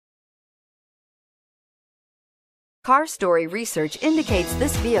Car Story research indicates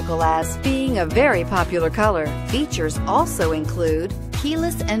this vehicle as being a very popular color. Features also include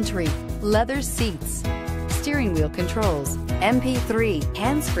keyless entry, leather seats, steering wheel controls, MP3,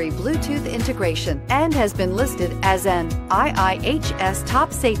 hands-free Bluetooth integration, and has been listed as an IIHS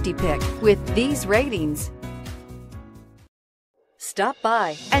top safety pick with these ratings. Stop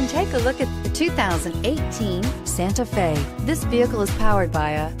by and take a look at the 2018 Santa Fe. This vehicle is powered by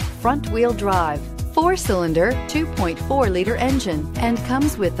a front-wheel drive, 4-cylinder, 2.4-liter engine, and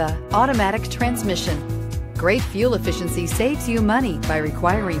comes with an automatic transmission. Great fuel efficiency saves you money by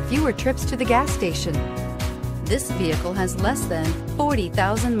requiring fewer trips to the gas station. This vehicle has less than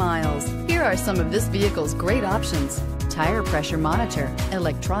 40,000 miles. Here are some of this vehicle's great options: tire pressure monitor,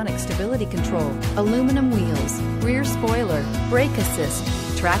 electronic stability control, aluminum wheels, rear spoiler, brake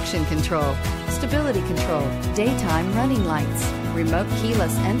assist, traction control, stability control, daytime running lights, remote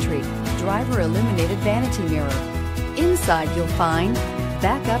keyless entry, driver illuminated vanity mirror. Inside you'll find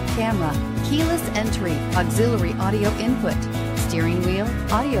backup camera, keyless entry, auxiliary audio input, steering wheel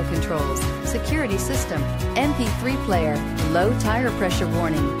audio controls, security system, MP3 player, low tire pressure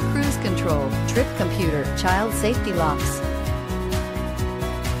warning, cruise control, trip computer, child safety locks.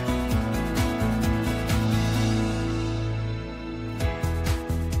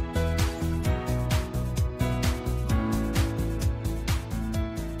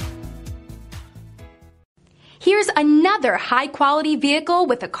 Here's another high-quality vehicle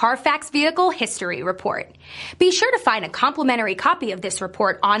with a Carfax Vehicle History Report. Be sure to find a complimentary copy of this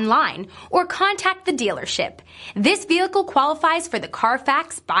report online or contact the dealership. This vehicle qualifies for the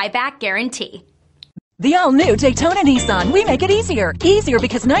Carfax Buyback Guarantee. The all-new Daytona Nissan. We make it easier. Easier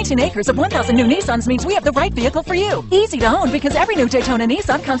because 19 acres of 1,000 new Nissans means we have the right vehicle for you. Easy to own because every new Daytona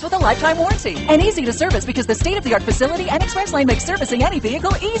Nissan comes with a lifetime warranty. And easy to service because the state-of-the-art facility and express lane makes servicing any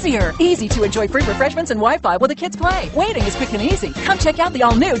vehicle easier. Easy to enjoy free refreshments and Wi-Fi while the kids play. Waiting is quick and easy. Come check out the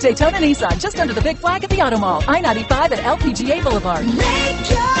all-new Daytona Nissan just under the big flag at the Automall. I-95 at MPGAll Boulevard. Make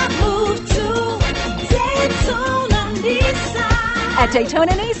your move to Daytona Nissan. At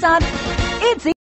Daytona Nissan, it's easy.